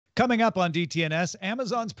Coming up on DTNS,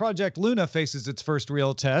 Amazon's Project Luna faces its first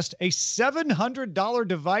real test, a $700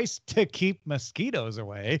 device to keep mosquitoes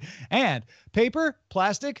away, and paper,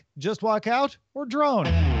 plastic, just walk out, or drone.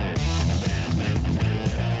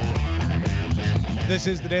 This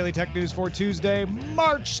is the Daily Tech News for Tuesday,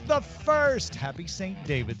 March the 1st. Happy St.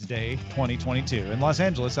 David's Day 2022. In Los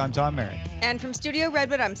Angeles, I'm Tom Merritt. And from Studio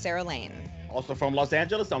Redwood, I'm Sarah Lane. Also from Los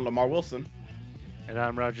Angeles, I'm Lamarr Wilson. And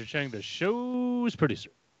I'm Roger Chang, the show's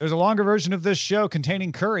producer. There's a longer version of this show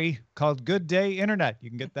containing curry called Good Day Internet. You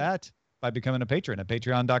can get that by becoming a patron at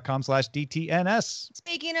patreon.com/DTNS.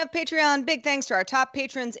 Speaking of Patreon, big thanks to our top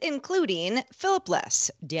patrons, including Philip Less,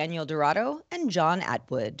 Daniel Dorado, and John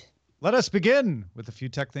Atwood. Let us begin with a few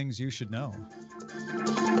tech things you should know.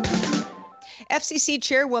 FCC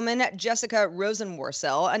Chairwoman Jessica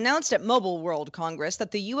Rosenworcel announced at Mobile World Congress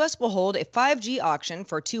that the U.S. will hold a 5G auction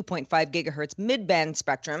for 2.5 gigahertz mid-band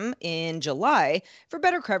spectrum in July for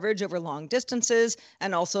better coverage over long distances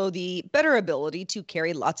and also the better ability to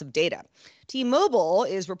carry lots of data. T-Mobile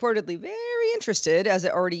is reportedly very interested as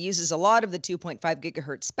it already uses a lot of the 2.5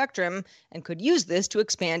 gigahertz spectrum and could use this to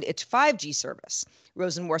expand its 5G service.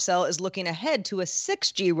 Rosenworcel is looking ahead to a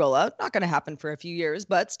 6G rollout, not going to happen for a few years,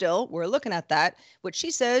 but still, we're looking at that, which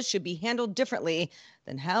she says should be handled differently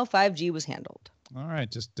than how 5G was handled. All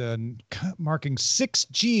right, just marking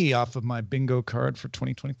 6G off of my bingo card for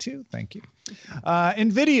 2022. Thank you.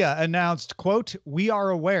 NVIDIA announced, quote, "We are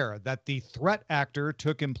aware that the threat actor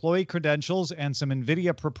took employee credentials and some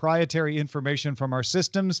NVIDIA proprietary information from our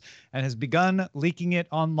systems and has begun leaking it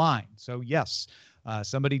online." So yes,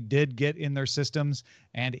 somebody did get in their systems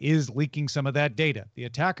and is leaking some of that data. The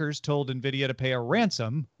attackers told NVIDIA to pay a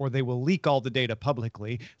ransom or they will leak all the data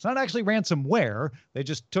publicly. It's not actually ransomware. They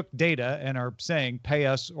just took data and are saying, pay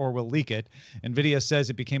us or we'll leak it. NVIDIA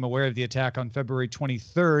says it became aware of the attack on February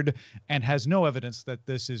 23rd and has no evidence that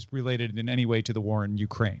this is related in any way to the war in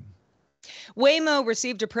Ukraine. Waymo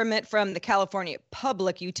received a permit from the California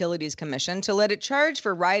Public Utilities Commission to let it charge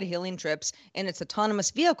for ride-hailing trips in its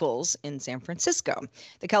autonomous vehicles in San Francisco.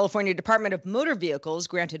 The California Department of Motor Vehicles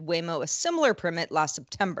granted Waymo a similar permit last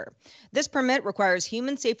September. This permit requires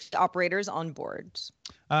human safety operators on board.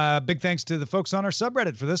 Big thanks to the folks on our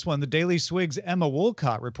subreddit for this one. The Daily Swig's Emma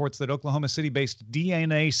Woolcott reports that Oklahoma City-based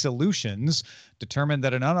DNA Solutions determined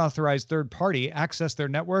that an unauthorized third party accessed their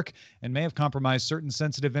network and may have compromised certain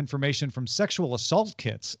sensitive information from sexual assault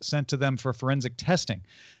kits sent to them for forensic testing.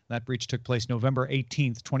 That breach took place November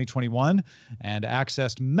 18th, 2021, and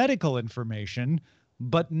accessed medical information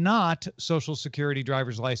but not Social Security,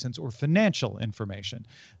 driver's license, or financial information.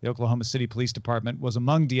 The Oklahoma City Police Department was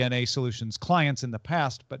among DNA Solutions clients in the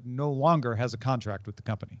past, but no longer has a contract with the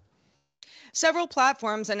company. Several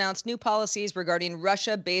platforms announced new policies regarding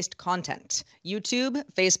Russia-based content. YouTube,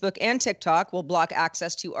 Facebook, and TikTok will block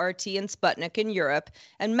access to RT and Sputnik in Europe,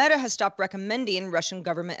 and Meta has stopped recommending Russian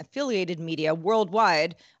government-affiliated media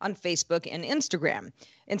worldwide on Facebook and Instagram.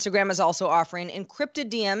 Instagram is also offering encrypted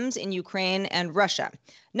DMs in Ukraine and Russia.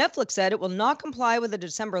 Netflix said it will not comply with a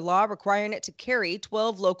December law requiring it to carry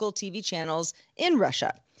 12 local TV channels in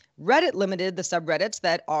Russia. Reddit limited the subreddits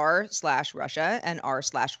that r/Russia and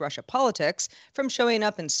r/Russia politics from showing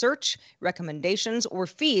up in search, recommendations, or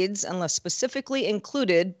feeds unless specifically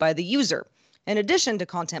included by the user. In addition to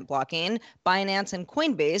content blocking, Binance and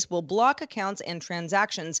Coinbase will block accounts and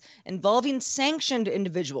transactions involving sanctioned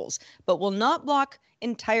individuals, but will not block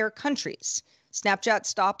entire countries. Snapchat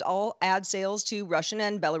stopped all ad sales to Russian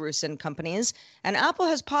and Belarusian companies, and Apple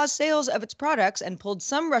has paused sales of its products and pulled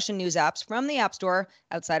some Russian news apps from the App Store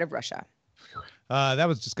outside of Russia. That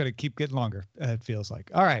was just going to keep getting longer, it feels like.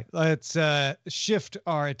 All right, let's shift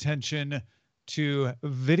our attention to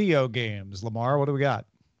video games. Lamarr, what do we got?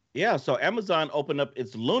 Yeah, so Amazon opened up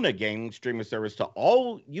its Luna game streaming service to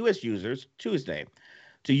all U.S. users Tuesday.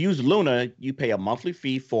 To use Luna, you pay a monthly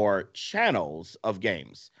fee for channels of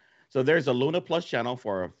games. So there's a Luna Plus channel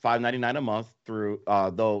for $5.99 a month through,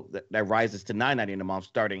 though that rises to $9.99 a month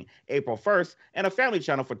starting April 1st, and a family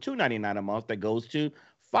channel for $2.99 a month that goes to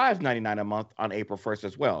 $5.99 a month on April 1st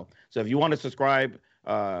as well. So if you want to subscribe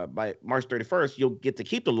by March 31st, you'll get to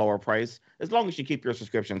keep the lower price as long as you keep your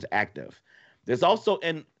subscriptions active. There's also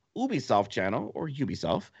an Ubisoft channel, or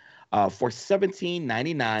Ubisoft, for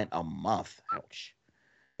 $17.99 a month. Ouch.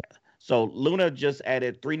 So Luna just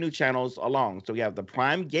added 3 new channels along. So we have the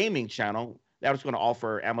Prime Gaming channel. That was going to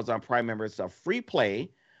offer Amazon Prime members a free play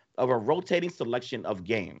of a rotating selection of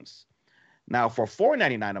games. Now for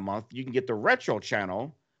 $4.99 a month, you can get the Retro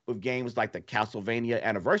channel with games like the Castlevania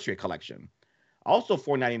Anniversary Collection. Also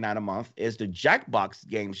 $4.99 a month is the Jackbox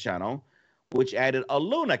Games channel, which added a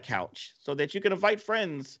Luna couch so that you can invite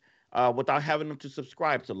friends without having them to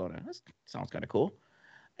subscribe to Luna. That sounds kind of cool.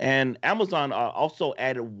 And Amazon also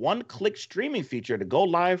added one-click streaming feature to go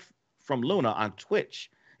live from Luna on Twitch.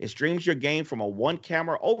 It streams your game from a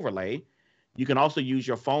one-camera overlay. You can also use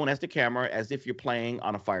your phone as the camera as if you're playing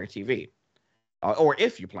on a Fire TV. Or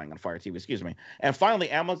if you're playing on a Fire TV, excuse me. And finally,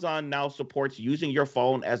 Amazon now supports using your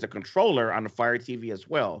phone as a controller on the Fire TV as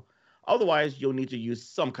well. Otherwise, you'll need to use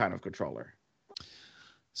some kind of controller.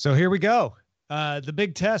 So here we go. The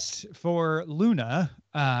big test for Luna.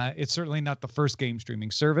 It's certainly not the first game streaming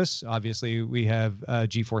service. Obviously, we have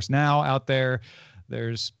GeForce Now out there.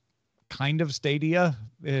 There's kind of Stadia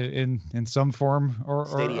in some form or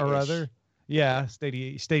other. Yeah,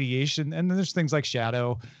 Stadia-ish. And then there's things like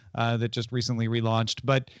Shadow that just recently relaunched.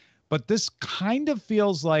 But this kind of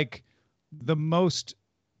feels like the most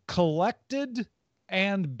collected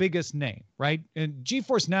and biggest name, right? And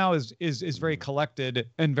GeForce Now is very collected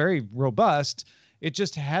and very robust. It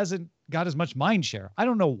just hasn't got as much mind share. I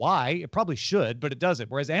don't know why. It probably should, but it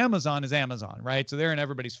doesn't. Whereas Amazon is Amazon, right? So they're in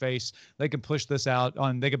everybody's face. They can push this out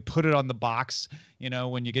they can put it on the box. You know,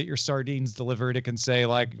 when you get your sardines delivered, it can say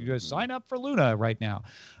like, you guys sign up for Luna right now.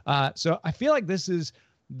 So I feel like this is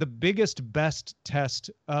the biggest, best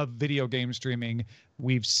test of video game streaming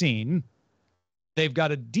we've seen. They've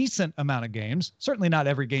got a decent amount of games, certainly not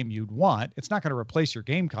every game you'd want. It's not going to replace your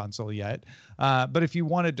game console yet. But if you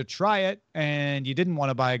wanted to try it and you didn't want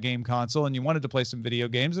to buy a game console and you wanted to play some video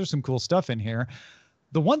games, there's some cool stuff in here.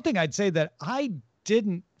 The one thing I'd say that I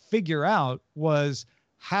didn't figure out was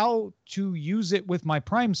how to use it with my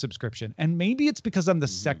Prime subscription. And maybe it's because I'm the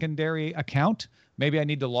secondary account. Maybe I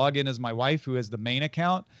need to log in as my wife who has the main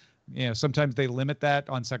account. You know, sometimes they limit that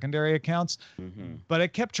on secondary accounts, but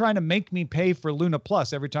it kept trying to make me pay for Luna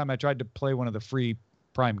Plus every time I tried to play one of the free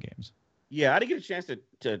Prime games. Yeah, I didn't get a chance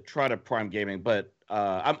to try the Prime gaming, but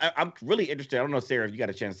I'm really interested. I don't know, Sarah, if you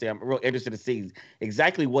got a chance to see. I'm real interested to see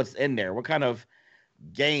exactly what's in there. What kind of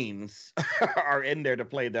games are in there to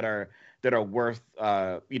play that are worth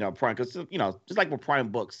Prime? Because just like with Prime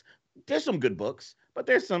books, there's some good books, but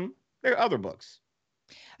there are other books.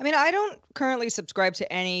 I mean, I don't currently subscribe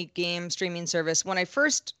to any game streaming service. When I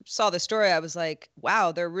first saw the story, I was like,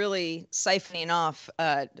 wow, they're really siphoning off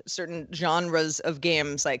certain genres of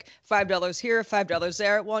games, like $5 here, $5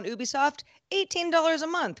 there. Well, on Ubisoft, $18 a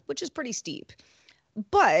month, which is pretty steep.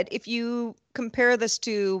 But if you compare this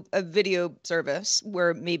to a video service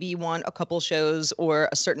where maybe you want a couple shows or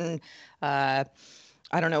a certain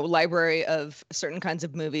library of certain kinds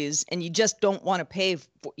of movies, and you just don't want to pay,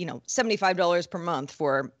 $75 per month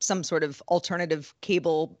for some sort of alternative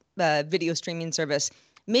cable video streaming service,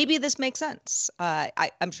 maybe this makes sense.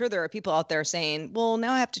 I'm sure there are people out there saying, well,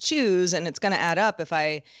 now I have to choose, and it's going to add up if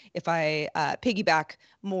I piggyback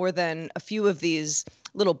more than a few of these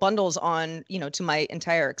little bundles on, to my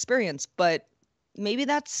entire experience. But maybe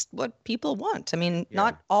that's what people want. I mean,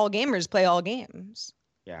 Not all gamers play all games.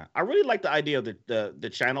 Yeah, I really like the idea of the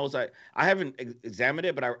channels. I haven't examined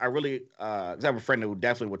it, but I really I have a friend who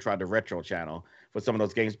definitely would try the retro channel for some of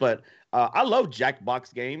those games. But I love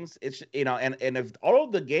Jackbox games. It's and if all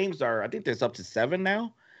of the games are, I think there's up to 7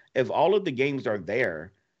 now. If all of the games are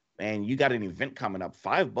there, and you got an event coming up,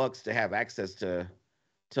 $5 to have access to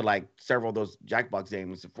like several of those Jackbox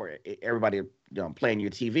games for everybody playing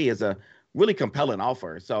your TV is a really compelling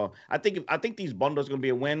offer. So I think these bundles are going to be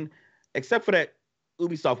a win, except for that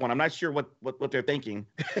Ubisoft one. I'm not sure what they're thinking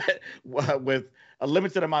with a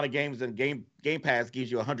limited amount of games, and Game Pass gives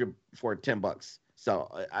you 100 for $10.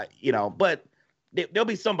 So but there'll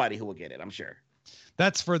be somebody who will get it, I'm sure.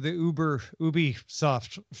 That's for the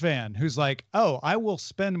Ubisoft fan who's like, oh, I will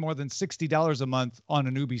spend more than $60 a month on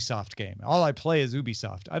an Ubisoft game. All I play is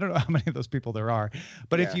Ubisoft. I don't know how many of those people there are,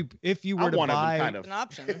 but if you were to buy an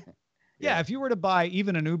option. Yeah, if you were to buy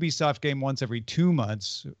even an Ubisoft game once every 2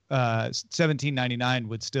 months, $17.99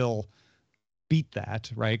 would still beat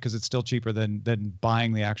that, right? Because it's still cheaper than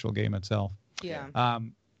buying the actual game itself. Yeah.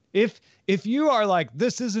 If you are like,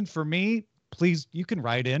 this isn't for me, please, you can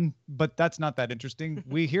write in, but that's not that interesting.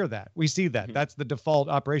 We hear that. We see that. That's the default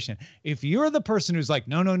operation. If you're the person who's like,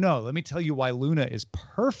 no, let me tell you why Luna is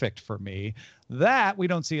perfect for me, that we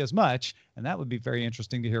don't see as much, and that would be very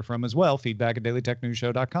interesting to hear from as well.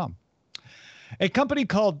 Feedback@dailytechnewsshow.com. A company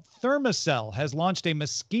called Thermacell has launched a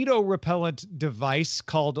mosquito repellent device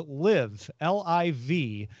called Liv,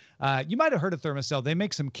 L-I-V. You might have heard of Thermacell. They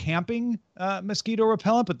make some camping mosquito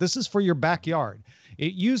repellent, but this is for your backyard.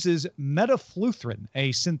 It uses metafluthrin,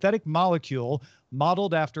 a synthetic molecule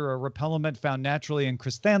modeled after a repellent found naturally in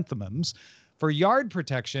chrysanthemums, For yard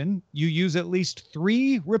protection, you use at least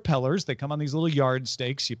 3 repellers. They come on these little yard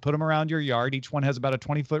stakes. You put them around your yard. Each one has about a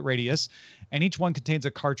 20-foot radius, and each one contains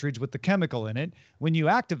a cartridge with the chemical in it. When you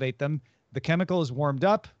activate them, the chemical is warmed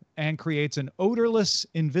up and creates an odorless,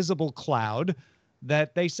 invisible cloud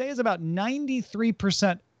that they say is about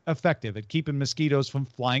 93% effective at keeping mosquitoes from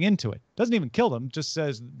flying into it. Doesn't even kill them, just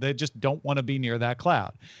says they just don't want to be near that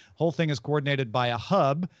cloud. Whole thing is coordinated by a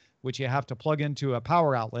hub, which you have to plug into a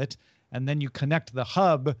power outlet, and then you connect the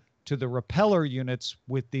hub to the repeller units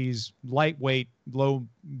with these lightweight, low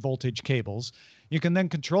voltage cables. You can then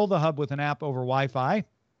control the hub with an app over Wi-Fi,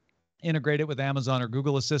 integrate it with Amazon or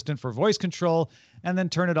Google Assistant for voice control, and then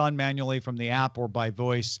turn it on manually from the app or by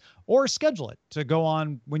voice, or schedule it to go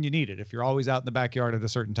on when you need it if you're always out in the backyard at a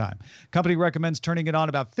certain time. Company recommends turning it on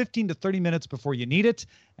about 15 to 30 minutes before you need it,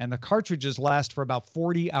 and the cartridges last for about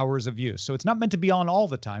 40 hours of use. So it's not meant to be on all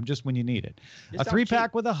the time, just when you need it. A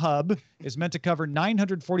 3-pack with a hub is meant to cover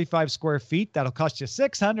 945 square feet. That'll cost you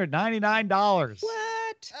 $699.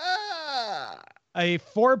 What? A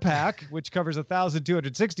 4-pack, which covers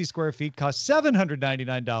 1,260 square feet, costs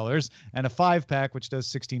 $799, and a 5-pack, which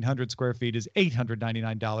does 1,600 square feet, is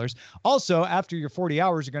 $899. Also, after your 40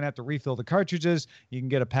 hours, you're going to have to refill the cartridges. You can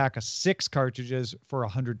get a pack of 6 cartridges for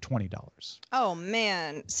 $120. Oh,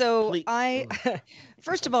 man. So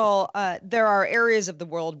first of all, there are areas of the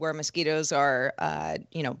world where mosquitoes are,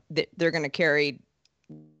 they're going to carry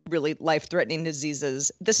really life-threatening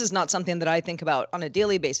diseases. This is not something that I think about on a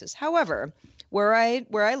daily basis. However, where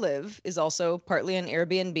I live is also partly an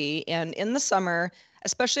Airbnb, and in the summer,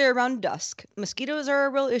 especially around dusk, mosquitoes are a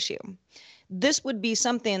real issue. This would be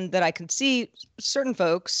something that I could see certain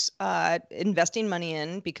folks investing money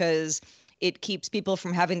in because it keeps people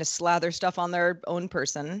from having to slather stuff on their own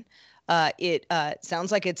person. It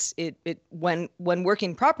sounds like when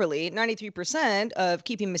working properly, 93% of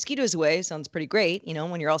keeping mosquitoes away sounds pretty great. You know,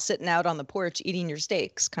 when you're all sitting out on the porch eating your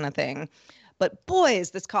steaks, kind of thing. But boy,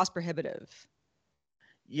 is this cost prohibitive.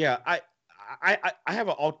 Yeah, I have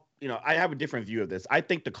I have a different view of this. I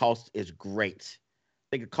think the cost is great.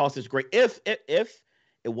 I think the cost is great if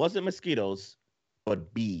it wasn't mosquitoes,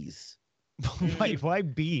 but bees. Why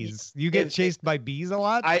bees? You get chased by bees a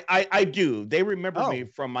lot? I do. They remember me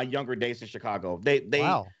from my younger days in Chicago. They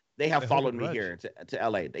have followed me here to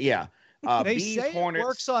LA. Yeah. They bees, say hornets. It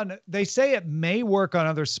works on. They say it may work on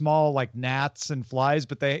other small like gnats and flies,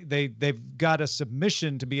 but they've got a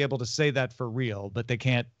submission to be able to say that for real, but they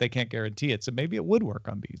can't guarantee it. So maybe it would work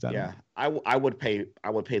on bees. I would pay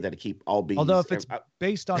that to keep all bees. Although if it's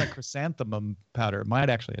based on a chrysanthemum powder, it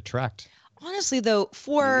might actually attract. Honestly, though,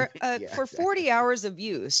 for 40 hours of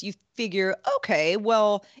use, you figure, okay,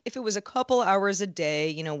 well, if it was a couple hours a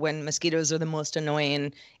day, when mosquitoes are the most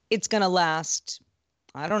annoying, it's going to last,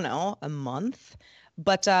 I don't know, a month.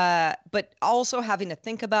 But also having to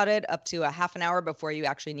think about it up to a half an hour before you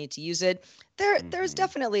actually need to use it, there's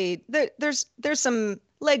definitely there's some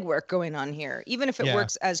legwork going on here. Even if it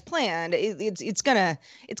works as planned, it's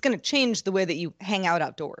gonna change the way that you hang out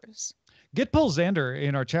outdoors. Gitpol Xander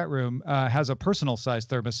in our chat room has a personal size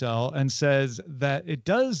thermocell and says that it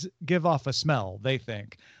does give off a smell, they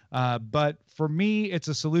think. But for me, it's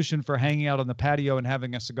a solution for hanging out on the patio and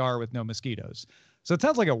having a cigar with no mosquitoes. So it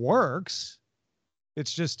sounds like it works.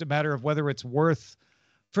 It's just a matter of whether it's worth.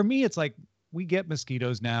 For me, it's like we get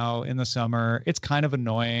mosquitoes now in the summer. It's kind of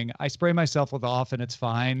annoying. I spray myself with off and it's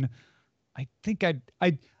fine. I think I'd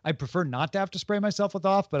prefer not to have to spray myself with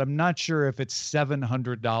off, but I'm not sure if it's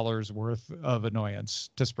 $700 worth of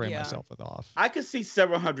annoyance to spray myself with off. I could see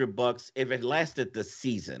several $100 if it lasted the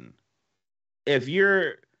season. If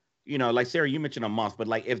you're, like Sarah, you mentioned a month, but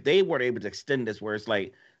like if they were able to extend this where it's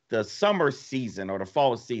like the summer season or the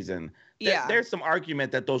fall season, there's some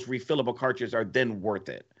argument that those refillable cartridges are then worth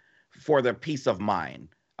it for the peace of mind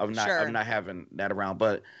of not having that around.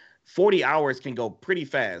 But 40 hours can go pretty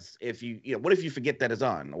fast if what if you forget that it's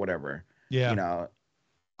on or whatever? Yeah.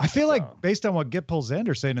 I feel like based on what Gitpol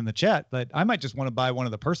Xander saying in the chat, that I might just want to buy one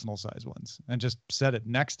of the personal size ones and just set it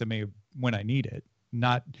next to me when I need it.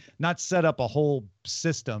 Not set up a whole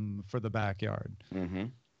system for the backyard. Mm-hmm.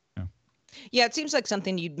 Yeah, it seems like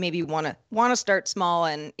something you'd maybe want to start small,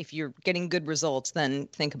 and if you're getting good results, then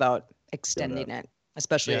think about extending it.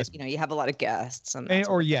 Especially if you have a lot of guests.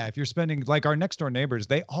 If you're spending, like our next door neighbors,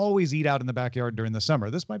 they always eat out in the backyard during the summer.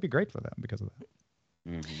 This might be great for them because of that.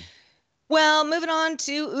 Mm-hmm. Well, moving on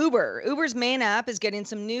to Uber. Uber's main app is getting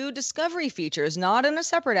some new discovery features, not in a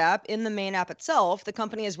separate app, in the main app itself. The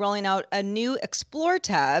company is rolling out a new Explore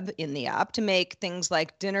tab in the app to make things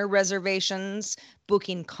like dinner reservations,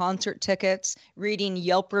 booking concert tickets, reading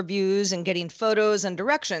Yelp reviews, and getting photos and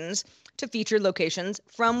directions to featured locations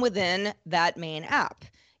from within that main app.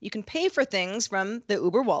 You can pay for things from the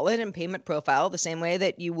Uber wallet and payment profile the same way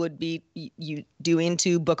that you would be doing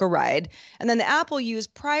to book a ride. And then the app will use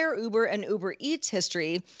prior Uber and Uber Eats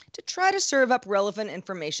history to try to serve up relevant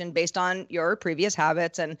information based on your previous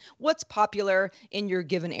habits and what's popular in your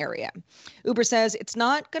given area. Uber says it's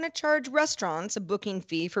not going to charge restaurants a booking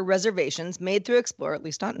fee for reservations made through Explore, at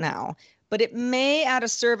least not now, but it may add a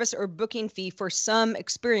service or booking fee for some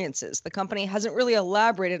experiences. The company hasn't really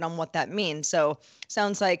elaborated on what that means. So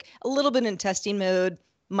sounds like a little bit in testing mode,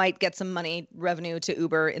 might get some money revenue to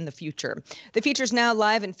Uber in the future. The feature's now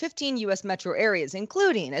live in 15 U.S. metro areas,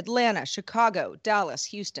 including Atlanta, Chicago, Dallas,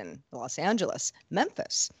 Houston, Los Angeles,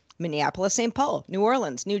 Memphis, Minneapolis, St. Paul, New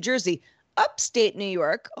Orleans, New Jersey, upstate New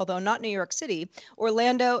York, although not New York City,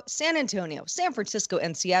 Orlando, San Antonio, San Francisco,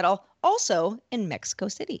 and Seattle, also in Mexico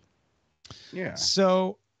City. Yeah.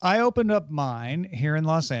 So I opened up mine here in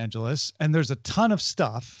Los Angeles, and there's a ton of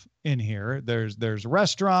stuff in here. There's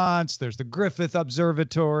restaurants, there's the Griffith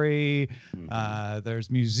Observatory, there's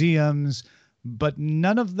museums, but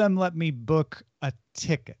none of them let me book a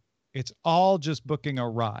ticket. It's all just booking a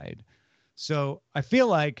ride. So I feel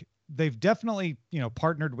like they've definitely,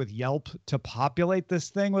 partnered with Yelp to populate this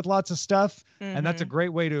thing with lots of stuff. And that's a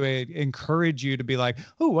great way to encourage you to be like,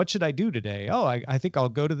 oh, what should I do today? Oh, I think I'll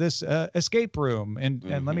go to this escape room and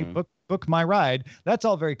let me book my ride. That's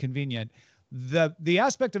all very convenient. The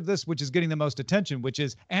aspect of this, which is getting the most attention, which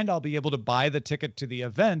is, and I'll be able to buy the ticket to the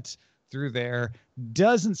event through there,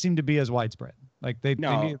 doesn't seem to be as widespread. Like they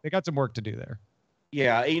got some work to do there.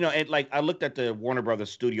 Yeah, and like I looked at the Warner Brothers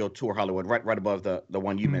Studio Tour Hollywood, right above the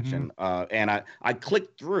one you mentioned, and I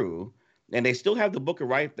clicked through, and they still have the booker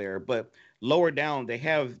right there, but lower down they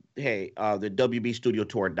have the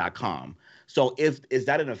WBStudioTour.com. So is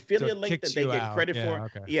that an affiliate link that they get credit for?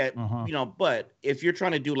 Okay. Yeah, but if you're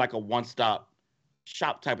trying to do like a one-stop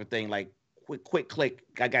shop type of thing, like quick click,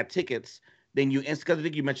 I got tickets, then because I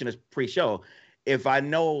think you mentioned this pre-show. If I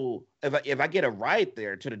know if I get a ride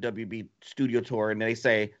there to the WB Studio Tour and they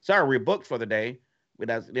say, sorry, we're booked for the day, but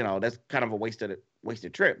that's kind of a wasted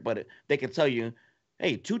trip. But they can tell you,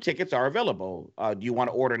 hey, 2 tickets are available. Do you want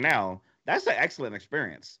to order now? That's an excellent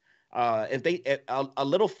experience. If a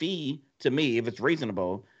little fee to me, if it's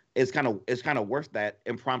reasonable, is kind of worth that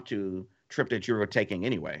impromptu trip that you were taking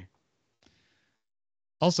anyway.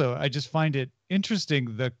 Also, I just find it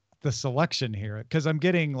interesting the selection here, because I'm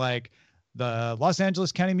getting like the Los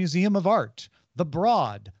Angeles County Museum of Art, the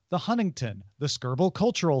Broad, the Huntington, the Skirball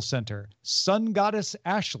Cultural Center, Sun Goddess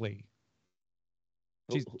Ashley.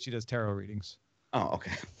 She does tarot readings. Oh,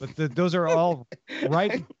 okay. But those are all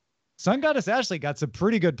right. Sun Goddess Ashley got some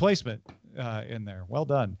pretty good placement in there. Well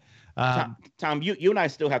done. Tom, you and I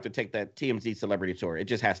still have to take that TMZ celebrity tour. It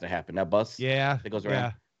just has to happen. That bus. Yeah. That goes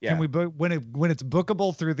around. Yeah. Can we book when it's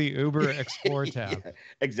bookable through the Uber Explore tab? Yeah,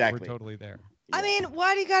 exactly. We're totally there. Yeah. I mean,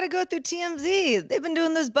 why do you got to go through TMZ? They've been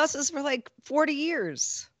doing those buses for like 40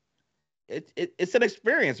 years. It's an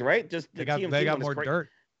experience, right? Just they got more dirt.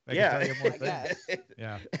 They can tell you more things.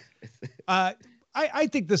 Yeah. I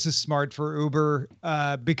think this is smart for Uber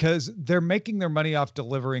because they're making their money off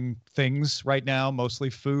delivering things right now, mostly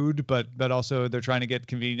food, but also they're trying to get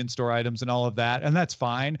convenience store items and all of that. And that's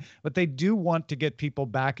fine. But they do want to get people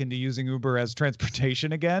back into using Uber as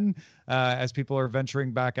transportation again, as people are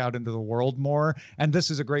venturing back out into the world more. And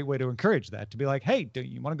this is a great way to encourage that, to be like, hey, do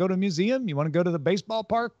you want to go to a museum? You want to go to the baseball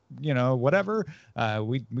park? Whatever.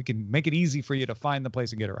 We can make it easy for you to find the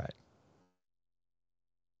place and get a ride.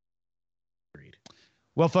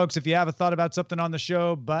 Well, folks, if you have a thought about something on the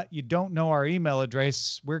show, but you don't know our email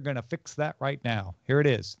address, we're going to fix that right now. Here it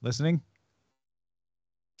is. Listening?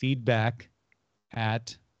 Feedback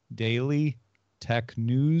 @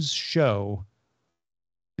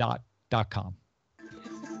 dailytechnewsshow.com.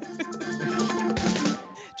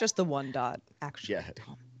 Just the one dot, actually. Yeah.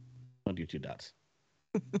 Don't do 2 dots.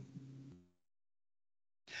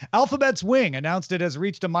 Alphabet's Wing announced it has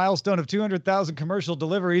reached a milestone of 200,000 commercial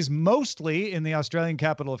deliveries, mostly in the Australian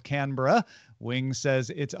capital of Canberra. Wing says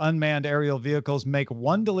its unmanned aerial vehicles make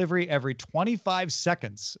 1 delivery every 25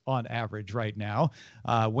 seconds on average right now.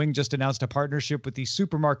 Wing just announced a partnership with the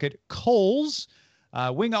supermarket Coles.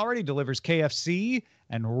 Wing already delivers KFC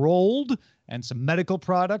and Rolled and some medical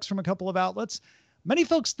products from a couple of outlets. Many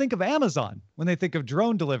folks think of Amazon when they think of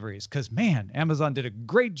drone deliveries because, man, Amazon did a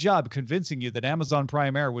great job convincing you that Amazon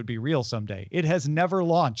Prime Air would be real someday. It has never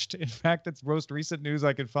launched. In fact, its most recent news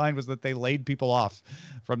I could find was that they laid people off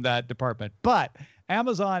from that department. But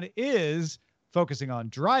Amazon is focusing on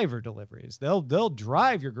driver deliveries. They'll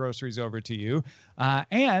drive your groceries over to you,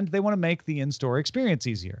 and they want to make the in-store experience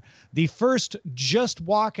easier. The first Just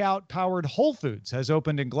Walk Out powered Whole Foods has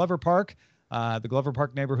opened in Glover Park, the Glover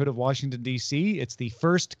Park neighborhood of Washington, D.C. It's the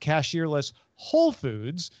first cashierless Whole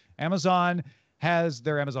Foods. Amazon has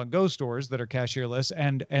their Amazon Go stores that are cashierless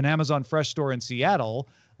and an Amazon Fresh store in Seattle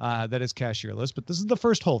that is cashierless, but this is the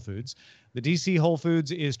first Whole Foods. The DC Whole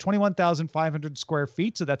Foods is 21,500 square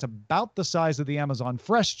feet, so that's about the size of the Amazon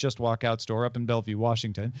Fresh Just Walk Out store up in Bellevue,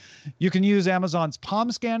 Washington. You can use Amazon's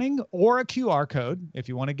palm scanning or a QR code if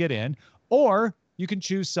you want to get in, or you can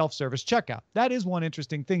choose self-service checkout. That is one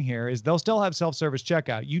interesting thing here is they'll still have self-service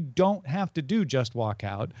checkout. You don't have to do Just Walk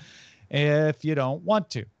Out if you don't want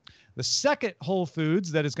to. The second Whole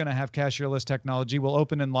Foods that is going to have cashierless technology will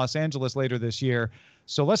open in Los Angeles later this year.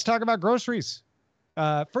 So let's talk about groceries.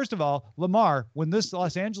 First of all, Lamarr, when this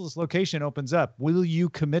Los Angeles location opens up, will you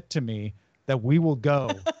commit to me that we will go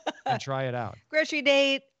and try it out? Grocery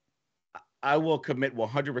date. I will commit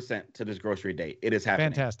 100% to this grocery date. It is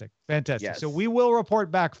happening. Fantastic. Fantastic. Yes. So we will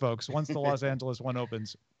report back, folks, once the Los Angeles one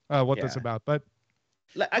opens, what that's about. But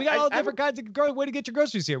we got all different kinds of way to get your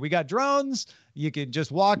groceries here. We got drones. You can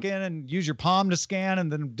just walk in and use your palm to scan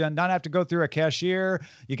and then not have to go through a cashier.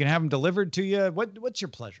 You can have them delivered to you. What's your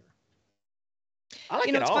pleasure? I like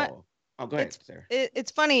it all. Oh, go ahead, Sarah.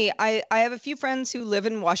 It's funny. I have a few friends who live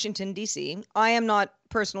in Washington, D.C. I am not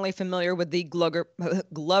personally familiar with the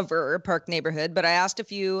Glover Park neighborhood, but I asked a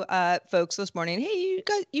few folks this morning, hey,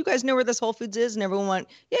 you guys know where this Whole Foods is? And everyone went,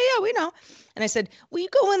 yeah, we know. And I said, will you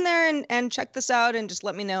go in there and check this out and just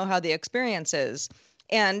let me know how the experience is?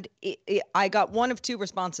 And I got one of two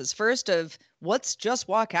responses. First of, what's Just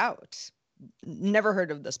Walk Out? Never heard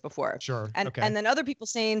of this before. Sure. And okay. and then other people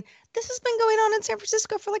saying, this has been going on in San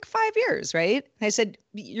Francisco for like 5 years, right? And I said,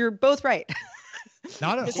 you're both right.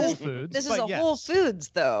 Not a Whole Foods. This is a Whole Foods,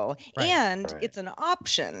 though. Right. And it's an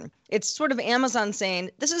option. It's sort of Amazon saying,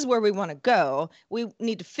 this is where we want to go. We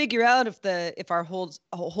need to figure out if our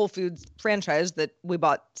Whole Foods franchise that we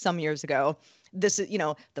bought some years ago, this is,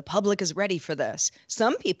 the public is ready for this.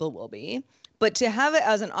 Some people will be, but to have it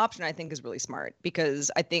as an option, I think is really smart because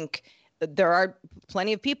I think there are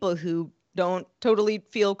plenty of people who don't totally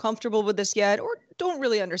feel comfortable with this yet, or don't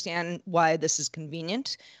really understand why this is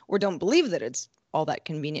convenient, or don't believe that it's all that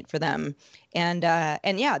convenient for them. And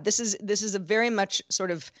yeah, this is a very much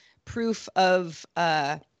sort of proof of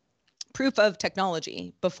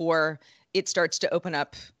technology before it starts to open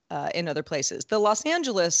up in other places. The Los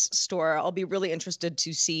Angeles store, I'll be really interested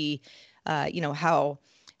to see,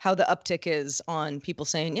 how the uptick is on people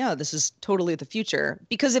saying, yeah, this is totally the future.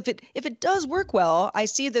 Because if it does work well, I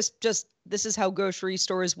see this is how grocery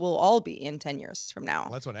stores will all be in 10 years from now.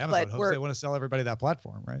 Well, that's what Amazon hopes. They want to sell everybody that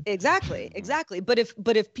platform, right? Exactly. But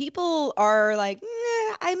if people are like,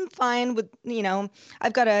 I'm fine with,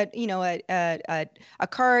 I've got a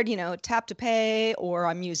card, tap to pay, or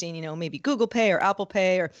I'm using, maybe Google Pay or Apple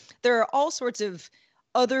Pay, or there are all sorts of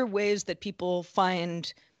other ways that people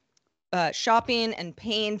find shopping and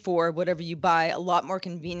paying for whatever you buy a lot more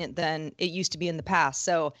convenient than it used to be in the past.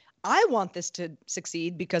 So I want this to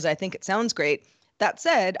succeed because I think it sounds great. That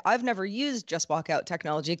said, I've never used Just Walk Out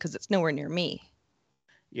technology because it's nowhere near me.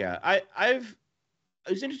 Yeah, I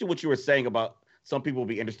was interested in what you were saying about some people will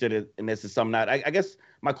be interested in this and some not. I guess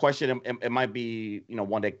my question, it might be,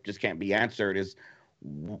 one that just can't be answered, is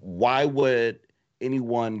why would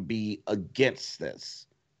anyone be against this?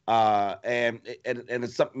 And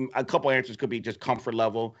it's something, a couple answers could be just comfort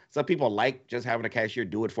level. Some people like just having a cashier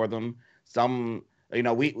do it for them. Some,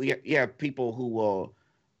 we have people who will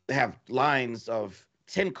have lines of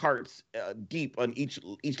 10 carts deep on each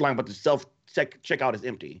line, but the self checkout is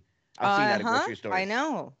empty. I've seen that at grocery stores. I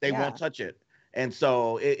know. They won't touch it. And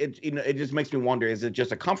so it just makes me wonder, is it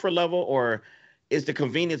just a comfort level, or is the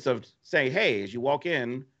convenience of saying, hey, as you walk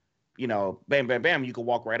in, bam, bam, bam, you can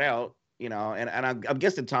walk right out. And I'm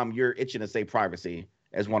guessing, Tom, you're itching to say privacy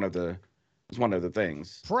as one of the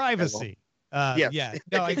things. Privacy. Yeah.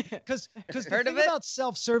 No, because the thing about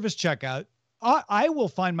self-service checkout, I will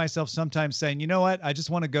find myself sometimes saying, you know what, I just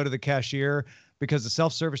want to go to the cashier because the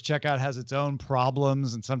self-service checkout has its own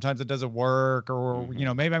problems, and sometimes it doesn't work, or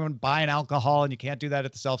maybe I'm going to buy an alcohol and you can't do that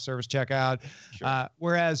at the self-service checkout. Sure.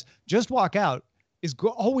 Whereas Just Walk Out is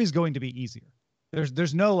always going to be easier.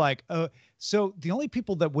 There's no like, so the only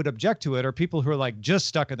people that would object to it are people who are like just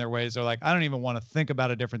stuck in their ways. They're like, I don't even want to think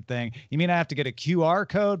about a different thing. You mean I have to get a QR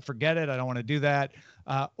code? Forget it. I don't want to do that.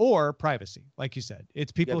 Or privacy, like you said.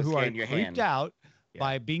 It's people who are freaked out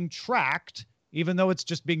by being tracked, even though it's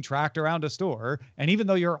just being tracked around a store. And even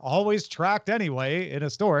though you're always tracked anyway in a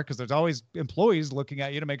store, because there's always employees looking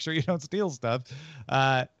at you to make sure you don't steal stuff.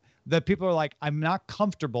 That people are like, I'm not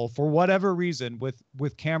comfortable for whatever reason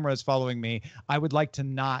with cameras following me. I would like to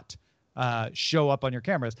not show up on your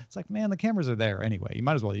cameras. It's like, man, the cameras are there anyway. You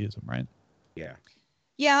might as well use them, right? Yeah.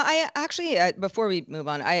 Yeah, I actually, before we move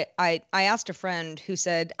on, I asked a friend who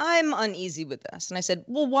said, I'm uneasy with this. And I said,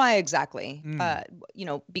 well, why exactly?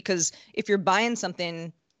 Because if you're buying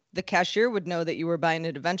something, the cashier would know that you were buying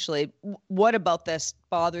it eventually. What about this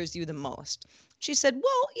bothers you the most? She said,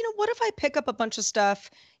 well, what if I pick up a bunch of stuff,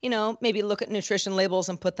 maybe look at nutrition labels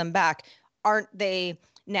and put them back? Aren't they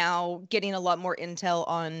now getting a lot more intel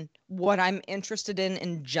on what I'm interested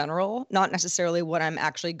in general, not necessarily what I'm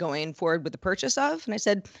actually going forward with the purchase of? And I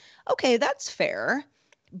said, okay, that's fair.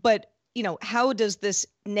 But, how does this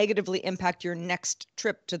negatively impact your next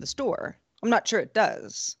trip to the store? I'm not sure it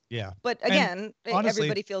does. Yeah. But again, honestly,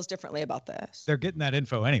 everybody feels differently about this. They're getting that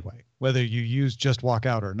info anyway, whether you use Just Walk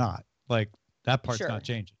Out or not. Like, that part's not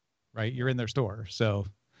changing, right? You're in their store. So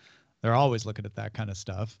they're always looking at that kind of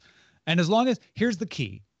stuff. And here's the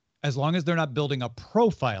key, as long as they're not building a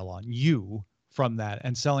profile on you from that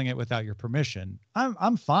and selling it without your permission,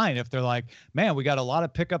 I'm fine if they're like, man, we got a lot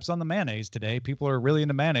of pickups on the mayonnaise today. People are really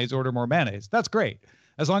into mayonnaise, order more mayonnaise. That's great.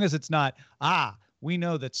 As long as it's not, we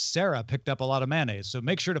know that Sarah picked up a lot of mayonnaise, so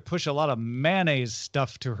make sure to push a lot of mayonnaise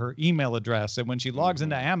stuff to her email address. And when she logs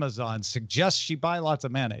into Amazon, suggest she buy lots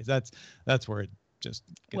of mayonnaise. That's where it just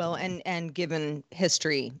gets and given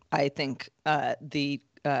history, I think the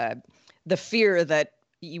fear that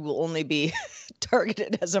you will only be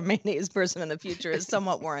targeted as a mayonnaise person in the future is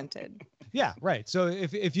somewhat warranted. Yeah, right. So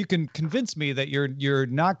if you can convince me that you're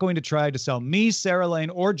not going to try to sell me, Sarah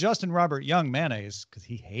Lane, or Justin Robert Young mayonnaise because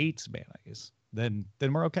he hates mayonnaise, then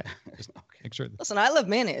we're okay. Just make sure. Listen, I love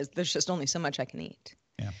mayonnaise. There's just only so much I can eat.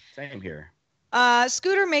 Yeah. Same here.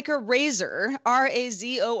 Scooter maker Razor,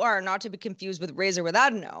 R-A-Z-O-R, not to be confused with Razor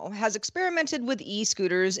without an O, has experimented with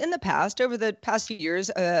e-scooters in the past. Over the past few years,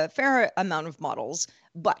 a fair amount of models.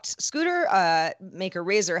 But scooter maker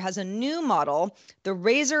Razor has a new model, the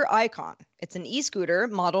Razor Icon. It's an e-scooter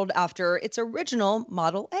modeled after its original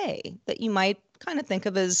Model A that you might kind of think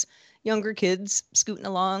of as younger kids scooting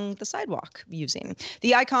along the sidewalk using.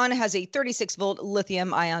 The Icon has a 36-volt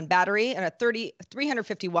lithium-ion battery and a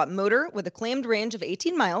 350-watt motor with a claimed range of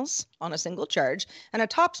 18 miles on a single charge and a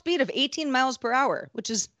top speed of 18 miles per hour, which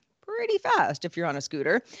is pretty fast if you're on a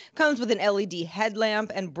scooter. Comes with an LED headlamp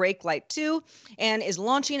and brake light too, and is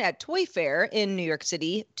launching at Toy Fair in New York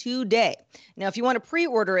City today. Now, if you want to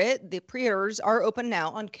pre-order it, the pre-orders are open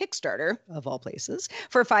now on Kickstarter, of all places,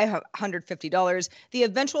 for $550. The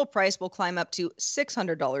eventual price will climb up to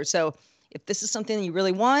 $600. So if this is something you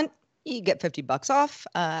really want, you get $50 off.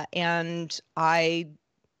 And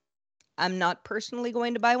I'm not personally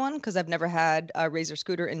going to buy one because I've never had a Razor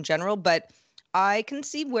scooter in general, but I can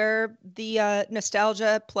see where the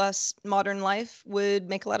nostalgia plus modern life would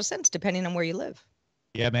make a lot of sense depending on where you live.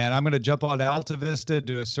 Yeah, man, I'm going to jump on Alta Vista,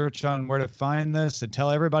 do a search on where to find this, and tell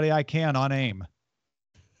everybody I can on AIM.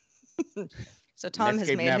 So Tom has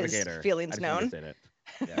made Navigator. His feelings known.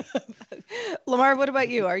 Yeah. Lamarr, what about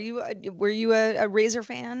you? Were you a Razor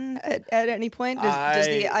fan at any point? Does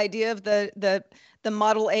the idea of the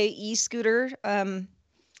Model A e-scooter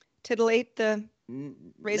titillate the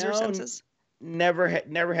Razor senses? Never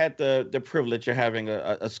had the privilege of having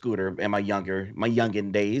a scooter in my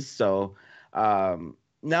youngin days. So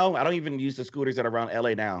no, I don't even use the scooters that are around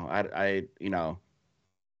LA now.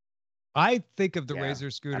 I think of the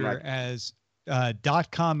Razor scooter as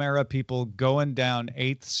 .com era people going down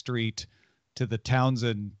 8th Street to the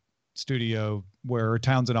Townsend studio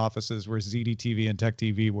Townsend offices where ZDTV and Tech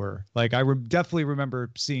TV were. Like I definitely remember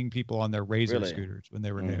seeing people on their Razor scooters when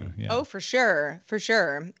they were new. Yeah. Oh, for sure.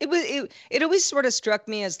 It always sort of struck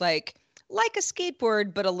me as like a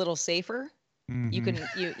skateboard, but a little safer. Mm-hmm. You can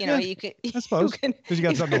I suppose because you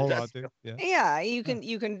got something to hold on to. Yeah, you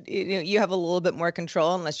have a little bit more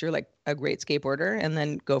control unless you're like a great skateboarder, and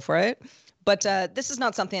then go for it. But this is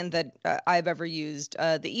not something that I've ever used.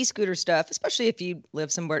 The e-scooter stuff, especially if you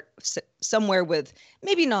live somewhere with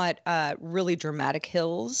maybe not really dramatic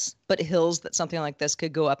hills, but hills that something like this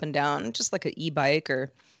could go up and down, just like an e-bike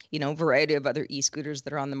or variety of other e-scooters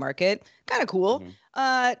that are on the market. Kind of cool.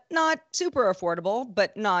 Mm-hmm. Not super affordable,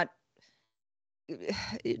 but not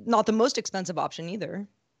the most expensive option either.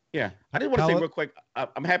 Yeah, I just want to say real quick,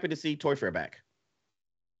 I'm happy to see Toy Fair back.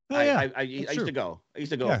 Oh, yeah. I used to go. I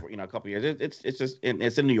used to go Yeah. for a couple years. It's just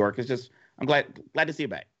it's in New York. It's just I'm glad to see it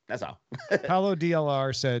back. That's all. Paolo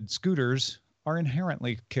DLR said scooters are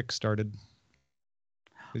inherently kick-started.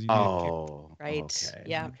 Oh, right. Okay.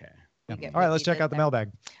 Yeah. Okay. All right, let's check out the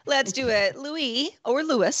mailbag. Let's do it. Louis or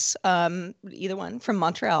Lewis, either one, from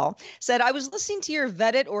Montreal, said, I was listening to your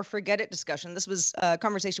vet it or forget it discussion. This was a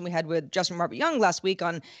conversation we had with Justin Robert Young last week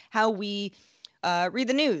on how we read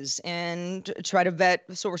the news and try to vet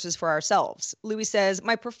sources for ourselves. Louis says,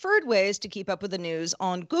 my preferred way is to keep up with the news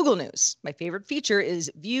on Google News. My favorite feature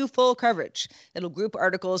is view full coverage. It'll group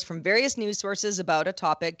articles from various news sources about a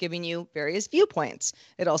topic, giving you various viewpoints.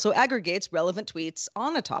 It also aggregates relevant tweets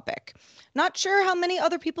on a topic. Not sure how many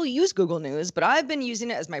other people use Google News, but I've been using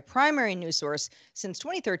it as my primary news source since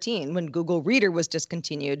 2013 when Google Reader was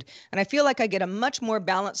discontinued. And I feel like I get a much more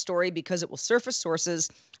balanced story because it will surface sources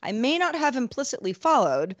I may not have implicitly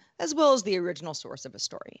followed, as well as the original source of a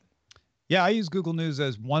story. Yeah, I use Google News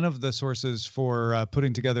as one of the sources for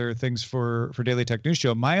putting together things for Daily Tech News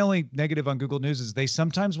Show. My only negative on Google News is they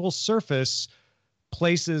sometimes will surface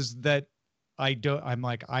places that I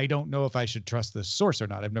don't know if I should trust this source or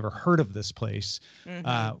not. I've never heard of this place,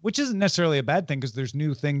 which isn't necessarily a bad thing because there's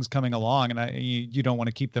new things coming along and you don't want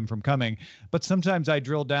to keep them from coming. But sometimes I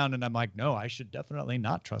drill down and I'm like, no, I should definitely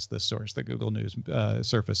not trust this source, the Google News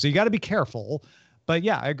surface. So you got to be careful. But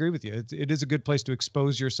yeah, I agree with you. It is a good place to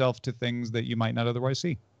expose yourself to things that you might not otherwise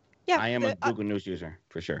see. Yeah, I am a Google News user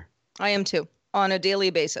for sure. I am too, on a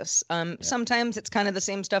daily basis. Sometimes it's kind of the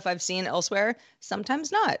same stuff I've seen elsewhere.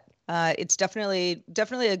 Sometimes not. It's definitely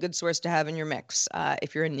a good source to have in your mix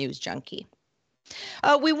if you're a news junkie.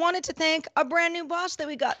 We wanted to thank a brand new boss that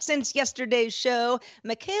we got since yesterday's show.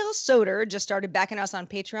 Mikhail Soder just started backing us on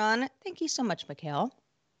Patreon. Thank you so much, Mikhail.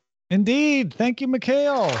 Indeed. Thank you,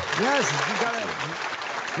 Mikhail. Yes,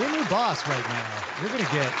 you're a new boss right now. You're going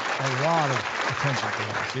to get a lot of attention for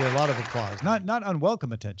us. Yeah, a lot of applause. Not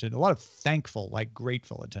unwelcome attention, a lot of thankful, like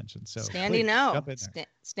grateful attention. So standing O.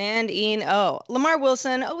 Standing O. Lamarr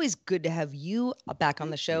Wilson, always good to have you back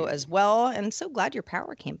on the show as well. And so glad your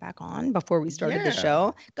power came back on before we started the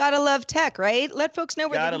show. Gotta love tech, right? Let folks know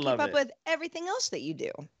where they can keep up with everything else that you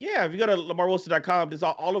do. Yeah, if you go to lamarrwilson.com, there's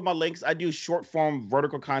all of my links. I do short form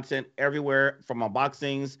vertical content everywhere from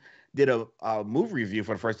unboxings. Did a movie review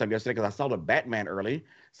for the first time yesterday because I saw the Batman early.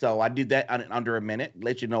 So I did that in under a minute,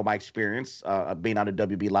 let you know my experience being on the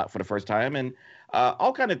WB lot for the first time and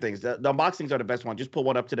all kind of things. The unboxings are the best one. Just put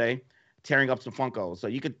one up today, tearing up some Funkos. So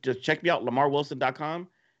you could just check me out, lamarrwilson.com.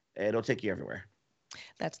 It'll take you everywhere.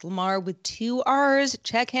 That's Lamarr with 2 R's.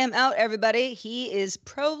 Check him out, everybody. He is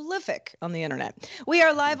prolific on the internet. We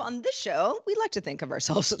are live on this show. We like to think of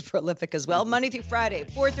ourselves as prolific as well. Monday through Friday,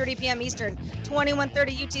 4:30 p.m. Eastern,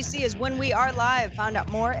 21:30 UTC is when we are live. Find out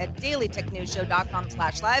more at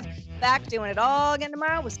dailytechnewsshow.com/live. Back doing it all again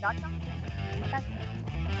tomorrow with Scott.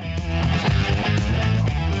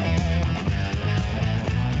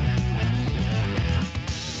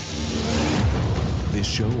 This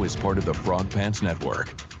show is part of the Frog Pants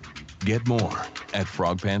Network. Get more at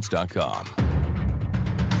frogpants.com.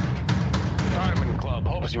 Diamond Club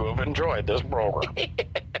hopes you have enjoyed this program.